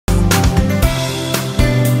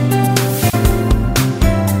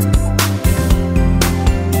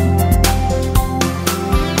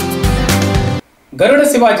గరుడ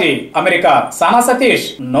Shivaji America, సానా Satish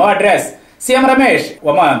no address, CM Ramesh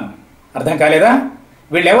Oman. అర్థం కాలేదా?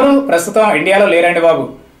 వీళ్ళెవరు ప్రస్తుతం ఇండియాలో లేరండి బాబు,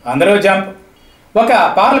 అందరూ జంప్. ఒక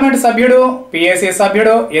పార్లమెంట్ సభ్యుడు, పిఎసి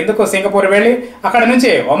సభ్యుడు ఎందుకు సింగపూర్ వెళ్ళి అక్కడ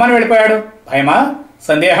నుంచి ఒమన్ వెళ్ళిపోయాడు? భయమా?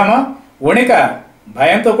 సందేహమా? ఉణిక?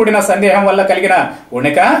 భయంతో కూడిన సందేహం వల్ల కలిగిన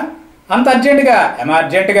ఉణిక? అంత అర్జెంటుగా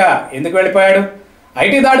ఎమర్జెంటుగా ఎందుకు వెళ్ళిపోయాడు?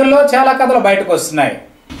 ఐటీ దాడుల్లో చాలా కథలు బయటకు వస్తున్నాయి.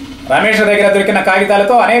 రమేష్ దగ్గర దొరికిన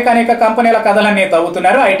కాగితాలతో అనేక కంపెనీల కథలన్నీ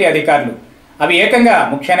తవ్వుతున్నారు ఐటీ అధికారులు. అవి ఏకంగా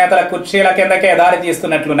ముఖ్య నేతల కుర్చీల కిందకే దారి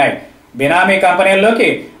తీస్తున్నట్లున్నాయి. బినామీ కంపెనీల్లోకి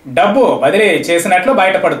డబ్బు బదిలీ చేసినట్లు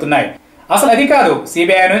బయటపడుతున్నాయి. అసలు అది కాదు,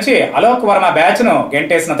 సిబిఐ నుంచి అలోక్ వర్మ బ్యాచ్ ను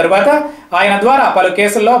గెంటేసిన తరువాత ఆయన ద్వారా పలు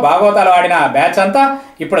కేసుల్లో భాగవతాలు ఆడిన బ్యాచ్ అంతా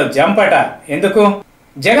ఇప్పుడు జంపట. ఎందుకు?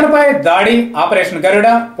 జగన్ పై దాడి, ఆపరేషన్ గరుడ,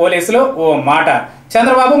 పోలీసులు ఓ మాట,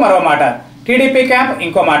 చంద్రబాబు మరో మాట, టీడీపీ క్యాంప్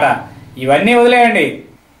ఇంకో మాట. ఇవన్నీ వదిలేయండి.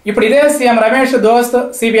 ఇప్పుడు ఇదే సీఎం రమేష్ దోస్త్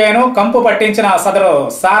సిబిఐను కంపు పట్టించిన సదరు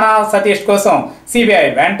సానా సతీష్ కోసం సిబిఐ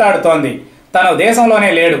వెంటాడుతోంది. తను దేశంలోనే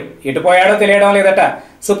లేడు, ఎటుపోయాడో తెలియడం లేదట.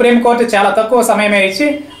 సుప్రీంకోర్టు చాలా తక్కువ సమయమే ఇచ్చి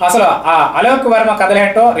అసలు ఆ అలోక్ వర్మ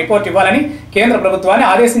కథలేంటో రిపోర్ట్ ఇవ్వాలని కేంద్ర ప్రభుత్వాన్ని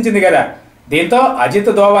ఆదేశించింది కదా. దీంతో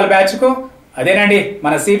అజిత్ దోవల్ బ్యాచ్ కు, అదేనండి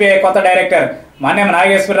మన సిబిఐ కొత్త డైరెక్టర్ మన్యం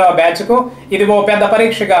నాగేశ్వరరావు బ్యాచ్ కు ఇది ఓ పెద్ద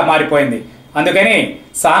పరీక్షగా మారిపోయింది. అందుకని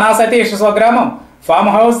సానా సతీష్ స్వగ్రామం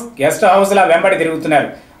ఫామ్ హౌస్, గెస్ట్ హౌస్ లా వెంబడి తిరుగుతున్నారు,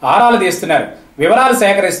 ఆరాలు తీస్తున్నారు, వివరాలు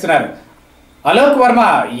సేకరిస్తున్నారు. అలోక్ వర్మ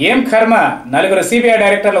ఏం కర్మ, నలుగురు సిబిఐ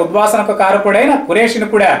డైరెక్టర్ల ఉద్వాసనకు కారకుడైన కురేషిని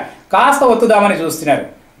కూడా కాస్త ఒత్తుదామని చూస్తున్నారు.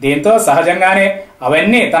 దీంతో సహజంగానే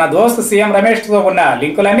అవన్నీ తన దోస్తు సీఎం రమేష్ తో ఉన్న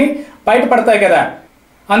లింకులన్నీ బయటపడతాయి కదా.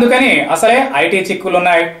 అందుకని అసలే ఐటీ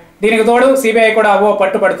చిక్కులున్నాయి. దీనికి తోడు సిబిఐ కూడా ఓ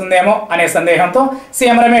పట్టుపడుతుందేమో అనే సందేహంతో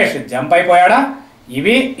సీఎం రమేష్ జంప్ అయిపోయాడా?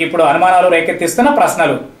 ఇవి ఇప్పుడు అనుమానాలు రేకెత్తిస్తున్న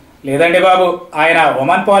ప్రశ్నలు. లేదండి బాబు, ఆయన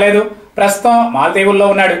ఒమన్ పోలేదు, ప్రస్తుతం మాల్దీవుల్లో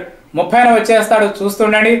ఉన్నాడు. 30న వచ్చేస్తాడు,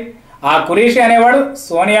 చూస్తుండండి. ఆ కురీషి అనేవాడు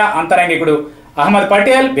సోనియా అంతరంగికుడు, అహ్మద్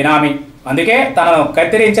పటేల్ బినామీ. అందుకే తనను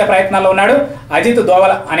కత్తిరించే ప్రయత్నాల్లో ఉన్నాడు అజిత్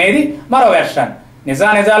దోవల్ అనేది మరో వెర్షన్.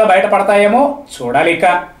 నిజాలు బయటపడతాయేమో చూడాలిక.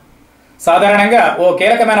 సాధారణంగా ఓ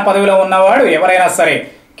కీలకమైన పదవిలో ఉన్నవాడు ఎవరైనా సరే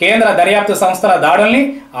కేంద్ర దర్యాప్తు సంస్థల దాడుల్ని,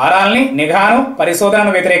 ఆరాల్ని, నిఘాను,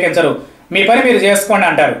 పరిశోధనను వ్యతిరేకించరు. మీ పని మీరు చేసుకోండి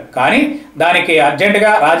అంటారు. కానీ దానికి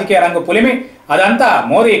అర్జెంటుగా రాజకీయ రంగు పులిమి, అదంతా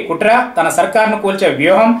మోదీ కుట్ర, తన సర్కార్ను కూల్చే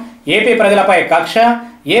వ్యూహం, ఏపీ ప్రజలపై కక్ష,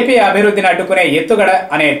 ఏపీ అభివృద్ధిని అడ్డుకునే ఎత్తుగడ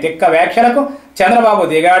అనే తిక్క వ్యాఖ్యలకు చంద్రబాబు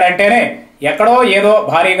దిగాడంటేనే ఎక్కడో ఏదో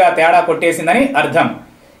భారీగా తేడా కొట్టేసిందని అర్థం.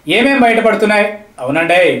 ఏమేం బయటపడుతున్నాయి?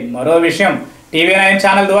 అవునండి, మరో విషయం. టీవీ9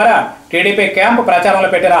 ఛానల్ ద్వారా టీడీపీ క్యాంప్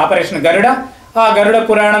ప్రచారంలో పెట్టిన ఆపరేషన్ గరుడ, ఆ గరుడ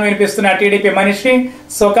పురాణం వినిపిస్తున్న టీడీపీ మనిషి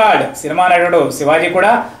సోకాల్డ్ సినిమా నటుడు శివాజీ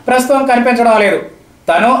కూడా ప్రస్తుతం కనిపించడం లేదు.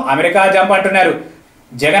 తను అమెరికా జంప్ అంటున్నారు.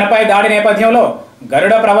 జగన్ పై దాడి నేపథ్యంలో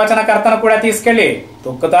గరుడ ప్రవచనకర్తను కూడా తీసుకెళ్లి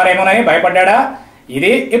తొక్కుతారేమోనని భయపడ్డా?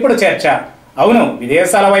 ఇది ఇప్పుడు చర్చ. అవును,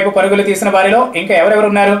 విదేశాల వైపు పరుగులు తీసిన వారిలో ఇంకా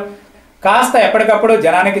ఎవరెవరున్నారు? కాస్త ఎప్పటికప్పుడు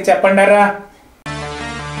జనానికి చెప్పండర్రా.